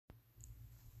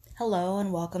Hello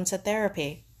and welcome to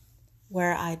therapy,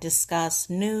 where I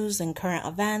discuss news and current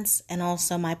events and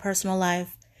also my personal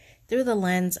life through the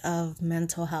lens of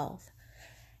mental health.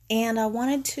 And I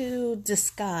wanted to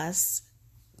discuss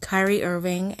Kyrie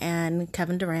Irving and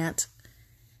Kevin Durant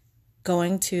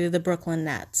going to the Brooklyn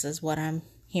Nets is what I'm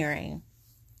hearing.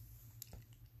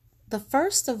 The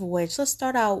first of which, let's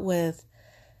start out with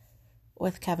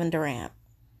Kevin Durant.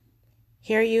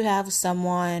 Here you have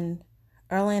someone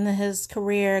early in his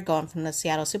career going from the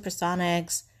Seattle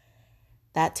Supersonics,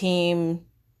 that team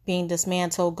being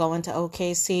dismantled, going to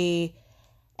OKC,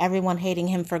 everyone hating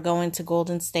him for going to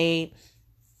Golden State.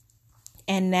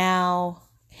 And now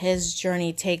his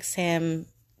journey takes him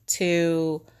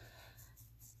to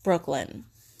Brooklyn.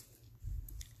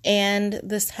 And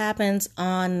this happens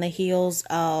on the heels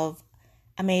of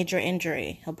a major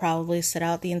injury. He'll probably sit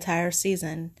out the entire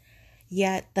season.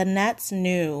 Yet the Nets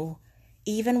knew,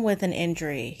 even with an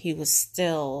injury, he was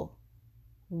still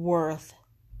worth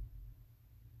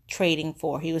trading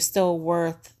for. He was still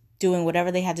worth doing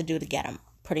whatever they had to do to get him,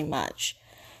 pretty much.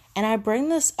 And I bring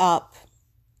this up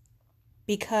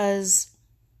because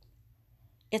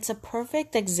it's a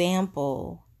perfect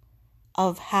example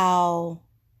of how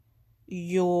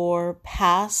your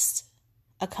past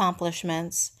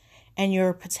accomplishments and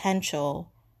your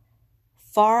potential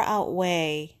far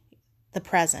outweigh the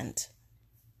present.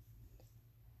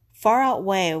 Far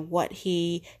outweigh what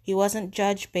he wasn't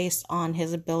judged based on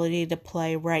his ability to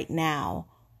play right now.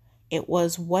 It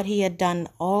was what he had done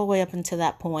all the way up until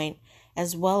that point,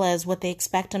 as well as what they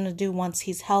expect him to do once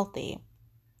he's healthy.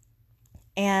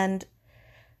 And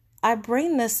I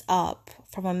bring this up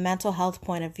from a mental health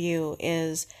point of view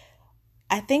is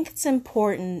I think it's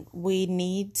important we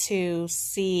need to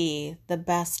see the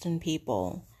best in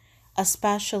people,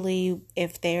 especially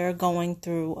if they're going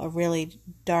through a really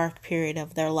dark period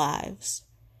of their lives.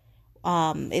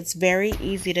 It's very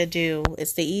easy to do.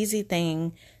 It's the easy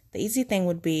thing. The easy thing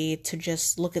would be to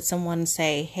just look at someone and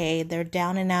say, hey, they're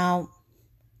down and out.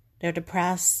 They're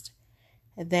depressed.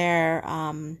 They're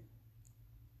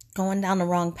going down the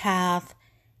wrong path,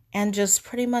 and just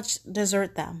pretty much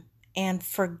desert them and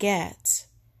forget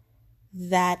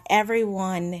that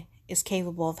everyone is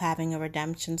capable of having a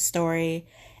redemption story.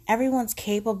 Everyone's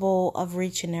capable of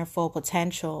reaching their full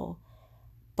potential.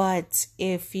 But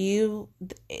I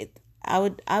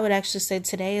would actually say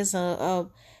today is a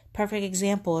perfect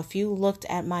example. If you looked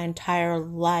at my entire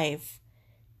life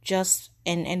just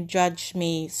and judged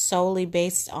me solely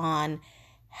based on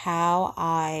how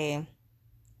I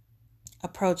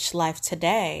approach life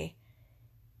today,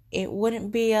 it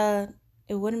wouldn't be a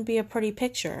pretty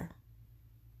picture.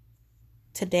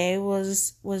 Today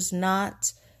was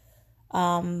not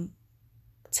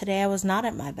today I was not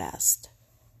at my best.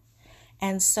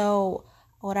 And so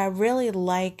what I really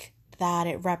like that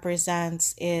it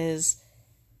represents is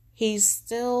he's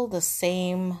still the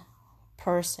same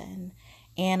person.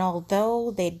 And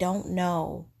although they don't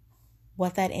know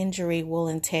what that injury will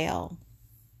entail,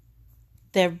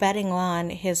 they're betting on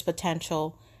his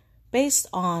potential based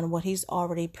on what he's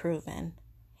already proven.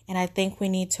 And I think we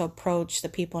need to approach the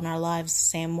people in our lives the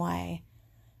same way.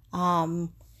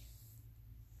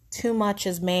 Too much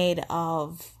is made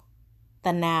of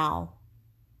the now.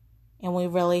 And we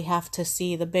really have to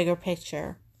see the bigger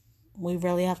picture.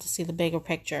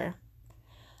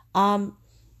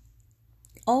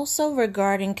 Also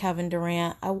regarding Kevin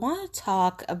Durant, I want to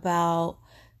talk about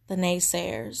the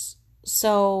naysayers.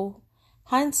 So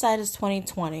hindsight is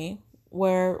 2020,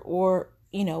 where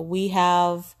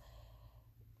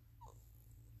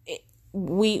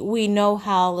we know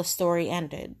how the story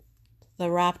ended. The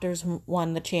Raptors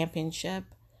won the championship.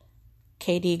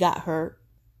 KD got hurt.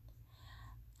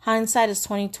 Hindsight is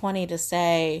 2020 to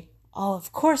say, oh,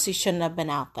 of course he shouldn't have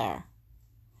been out there.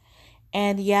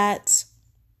 And yet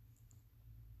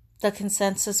the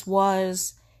consensus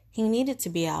was he needed to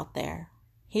be out there.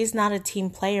 He's not a team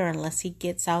player unless he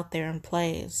gets out there and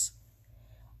plays.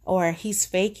 Or he's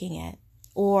faking it.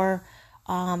 Or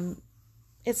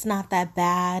it's not that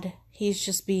bad. He's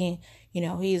just being,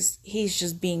 he's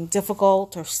just being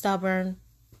difficult or stubborn.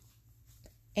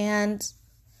 And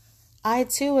I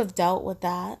too have dealt with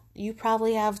that. You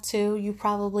probably have too. You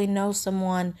probably know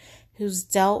someone who's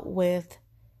dealt with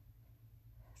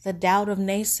the doubt of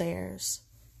naysayers.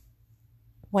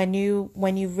 When you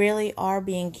really are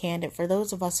being candid, for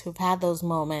those of us who've had those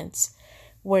moments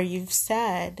where you've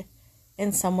said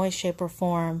in some way, shape, or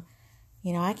form,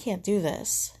 I can't do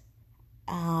this.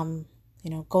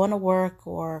 Going to work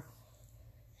or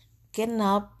getting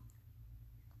up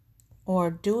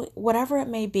or doing whatever it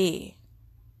may be.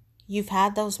 You've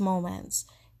had those moments,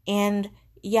 and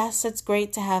Yes, it's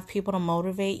great to have people to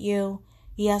motivate you.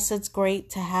 Yes, it's great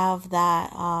to have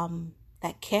that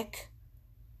kick.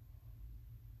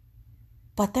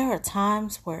 But there are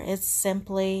times where it's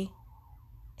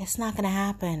not gonna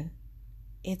happen.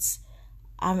 It's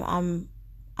I'm I'm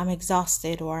I'm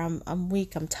exhausted, or I'm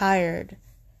weak, I'm tired.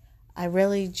 I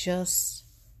really just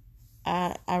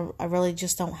I really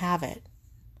just don't have it.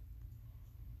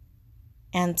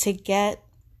 And to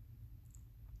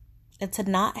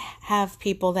not have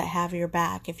people that have your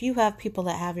back. If you have people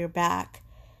that have your back,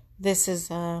 this is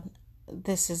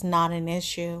not an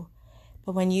issue.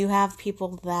 But when you have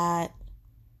people that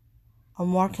are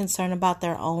more concerned about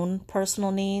their own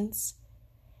personal needs,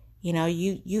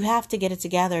 you have to get it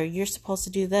together. You're supposed to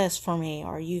do this for me,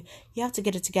 or you have to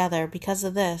get it together because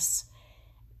of this.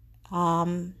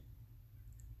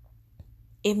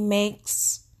 It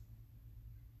makes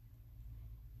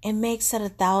it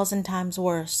 1,000 times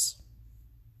worse.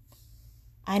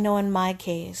 I know in my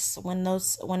case, when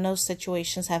those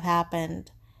situations have happened,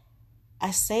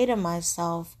 I say to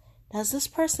myself, does this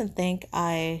person think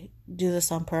I do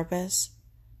this on purpose?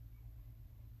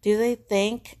 Do they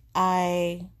think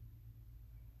I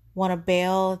want to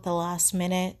bail at the last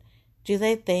minute? Do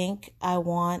they think I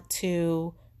want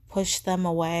to push them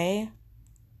away?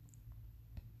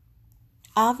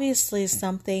 Obviously,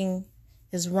 something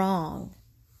is wrong.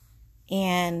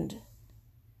 And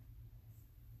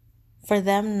for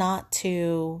them not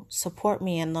to support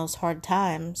me in those hard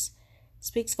times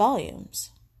speaks volumes.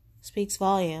 Speaks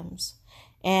volumes.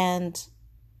 And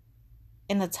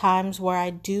in the times where I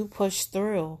do push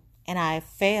through and I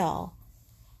fail,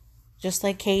 just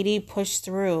like Katie pushed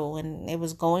through and it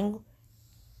was going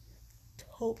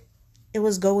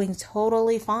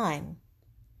totally fine.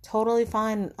 Totally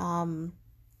fine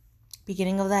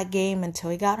beginning of that game until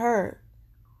he got hurt.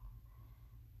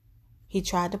 He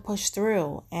tried to push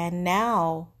through, and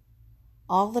now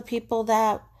all the people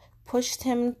that pushed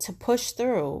him to push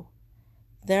through,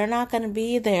 they're not going to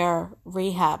be there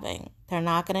rehabbing. They're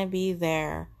not going to be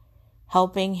there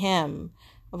helping him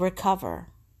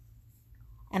recover.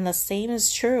 And the same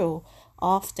is true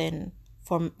often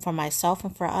for myself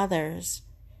and for others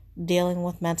dealing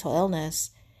with mental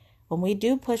illness. When we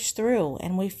do push through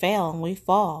and we fail and we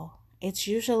fall, it's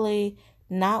usually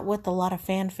not with a lot of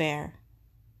fanfare.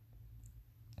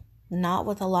 Not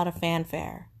with a lot of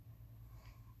fanfare.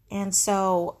 And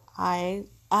so I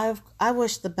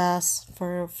wish the best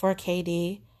for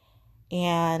KD,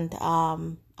 and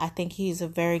I think he's a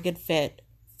very good fit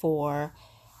for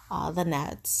the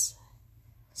Nets.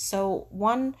 So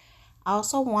I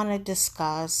also want to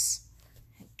discuss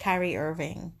Kyrie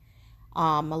Irving.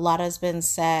 A lot has been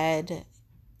said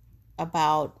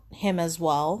about him as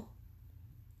well,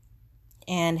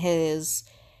 and his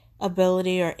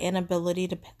ability or inability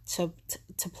to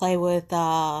play with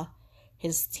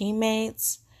his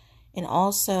teammates, and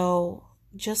also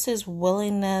just his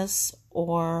willingness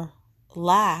or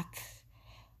lack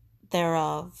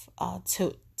thereof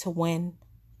to win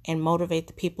and motivate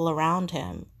the people around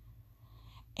him.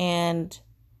 And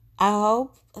I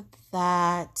hope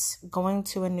that going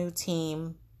to a new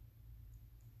team,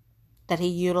 that he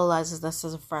utilizes this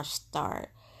as a fresh start.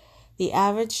 The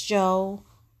average Joe,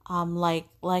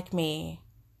 like me,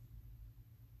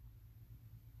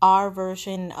 our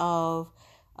version of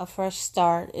a fresh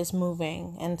start is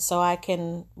moving, and so I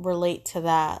can relate to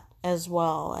that as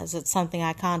well, as it's something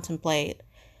I contemplate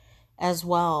as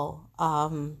well.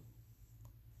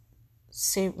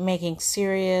 Making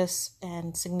serious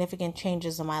and significant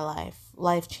changes in my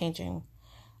life-changing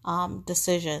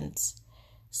decisions.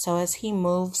 So as he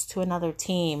moves to another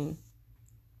team,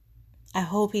 I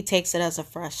hope he takes it as a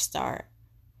fresh start.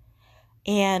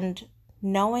 And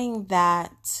knowing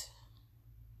that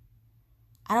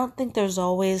I don't think there's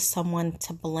always someone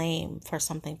to blame for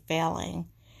something failing.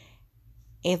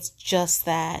 It's just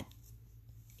that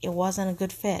it wasn't a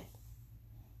good fit.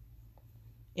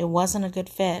 It wasn't a good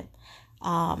fit.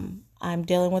 I'm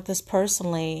dealing with this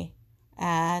personally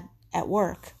at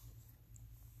work.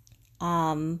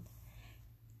 Not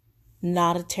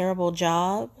a terrible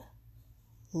job.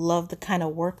 Love the kind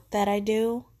of work that I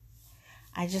do.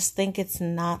 I just think it's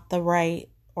not the right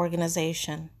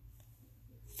organization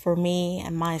for me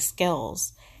and my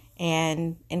skills.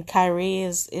 And Kyrie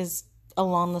is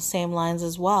along the same lines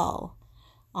as well.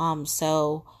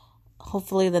 So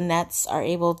hopefully the Nets are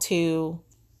able to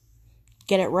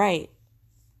get it right.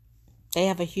 They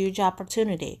have a huge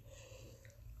opportunity.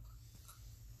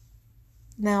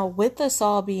 Now, with this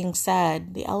all being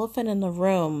said, the elephant in the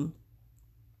room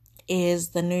is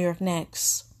the New York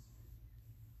Knicks.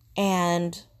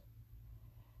 And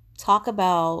talk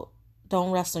about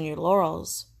don't rest on your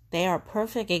laurels. They are a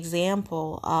perfect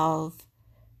example of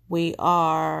we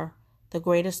are the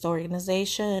greatest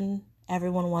organization.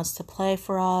 Everyone wants to play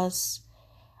for us.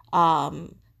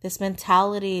 This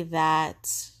mentality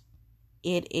that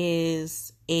it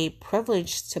is a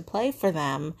privilege to play for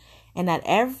them and that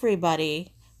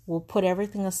everybody will put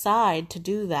everything aside to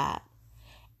do that.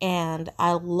 And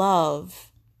I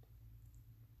love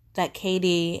that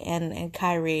KD and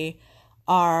Kyrie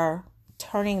are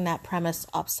turning that premise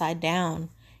upside down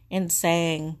and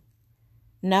saying,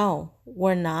 no,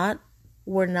 we're not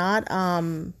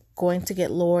going to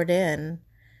get lured in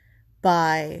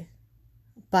by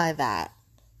that.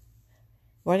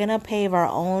 We're going to pave our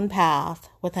own path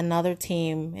with another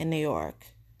team in New York.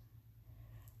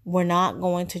 We're not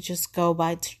going to just go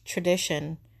by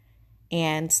tradition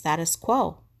and status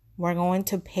quo. We're going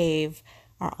to pave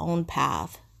our own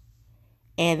path.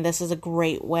 And this is a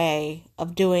great way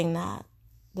of doing that.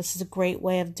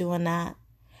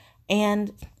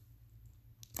 And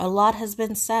a lot has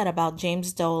been said about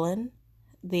James Dolan,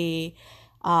 the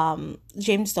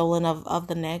James Dolan of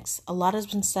the Knicks. A lot has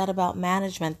been said about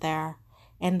management there,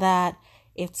 and that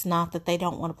it's not that they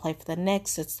don't want to play for the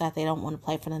Knicks, it's that they don't want to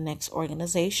play for the Knicks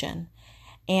organization.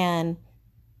 And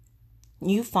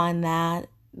you find that,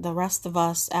 the rest of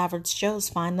us average Joes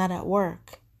find that at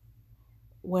work,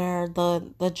 where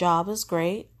the job is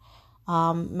great,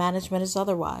 management is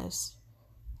otherwise.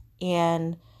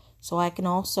 And so I can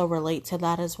also relate to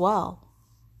that as well.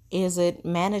 Is it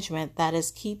management that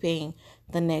is keeping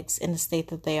the Knicks in the state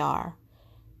that they are?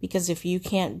 Because if you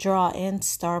can't draw in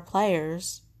star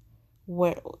players,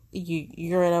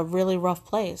 you're in a really rough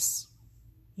place.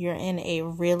 You're in a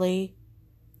really,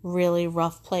 really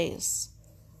rough place.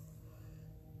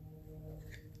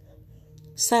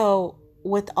 So,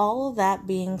 with all of that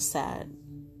being said,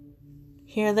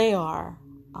 here they are.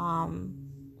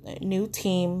 New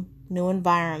team, new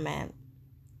environment,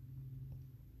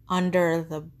 under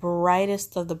the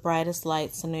brightest of the brightest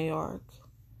lights in New York.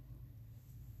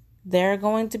 They're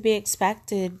going to be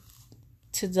expected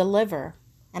to deliver.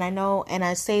 And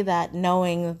I say that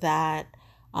knowing that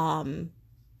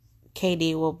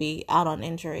KD will be out on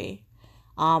injury.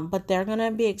 But they're going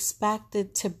to be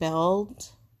expected to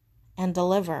build and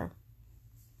deliver.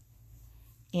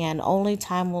 And only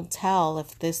time will tell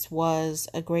if this was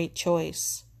a great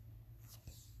choice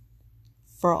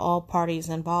for all parties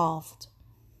involved.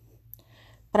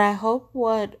 But I hope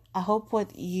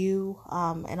what you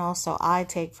and also I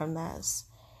take from this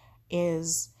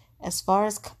is, as far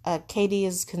as KD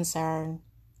is concerned,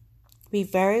 be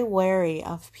very wary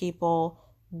of people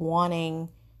wanting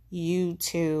you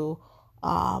to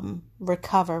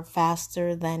recover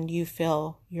faster than you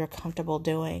feel you're comfortable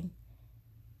doing.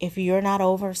 If you're not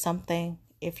over something,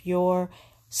 if you're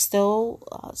still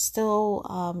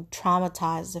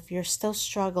traumatized, if you're still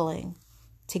struggling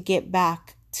to get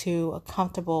back to a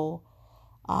comfortable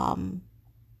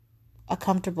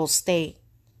state,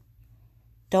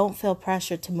 don't feel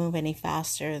pressure to move any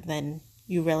faster than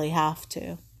you really have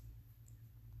to.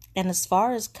 And as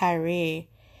far as Kyrie,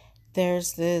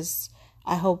 there's this,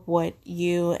 I hope what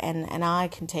you and I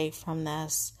can take from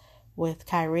this with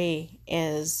Kyrie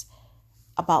is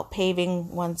about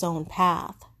paving one's own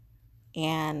path.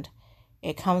 And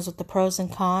it comes with the pros and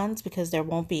cons, because there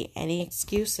won't be any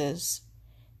excuses.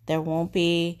 There won't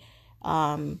be,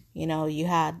 you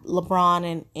had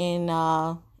LeBron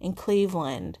in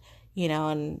Cleveland,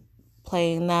 and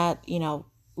playing that,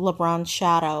 LeBron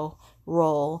shadow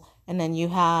role. And then you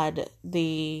had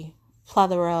the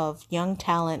plethora of young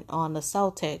talent on the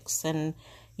Celtics. And,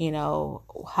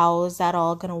 how is that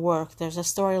all going to work? There's a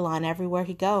storyline everywhere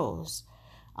he goes.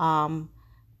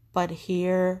 But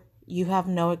here you have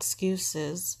no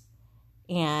excuses.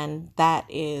 And that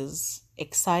is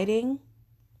exciting,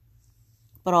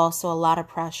 but also a lot of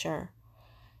pressure.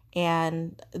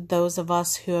 And those of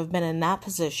us who have been in that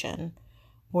position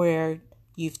where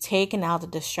you've taken out the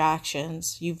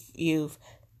distractions, you've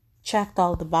checked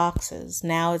all the boxes,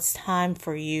 now it's time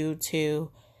for you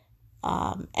to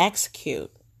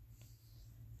execute.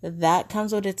 That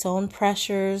comes with its own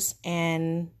pressures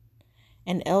and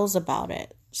ills about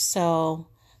it. So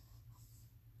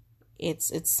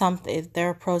it's something, there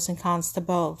are pros and cons to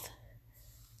both.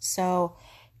 So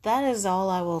that is all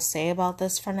I will say about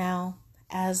this for now.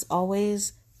 As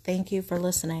always, thank you for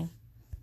listening.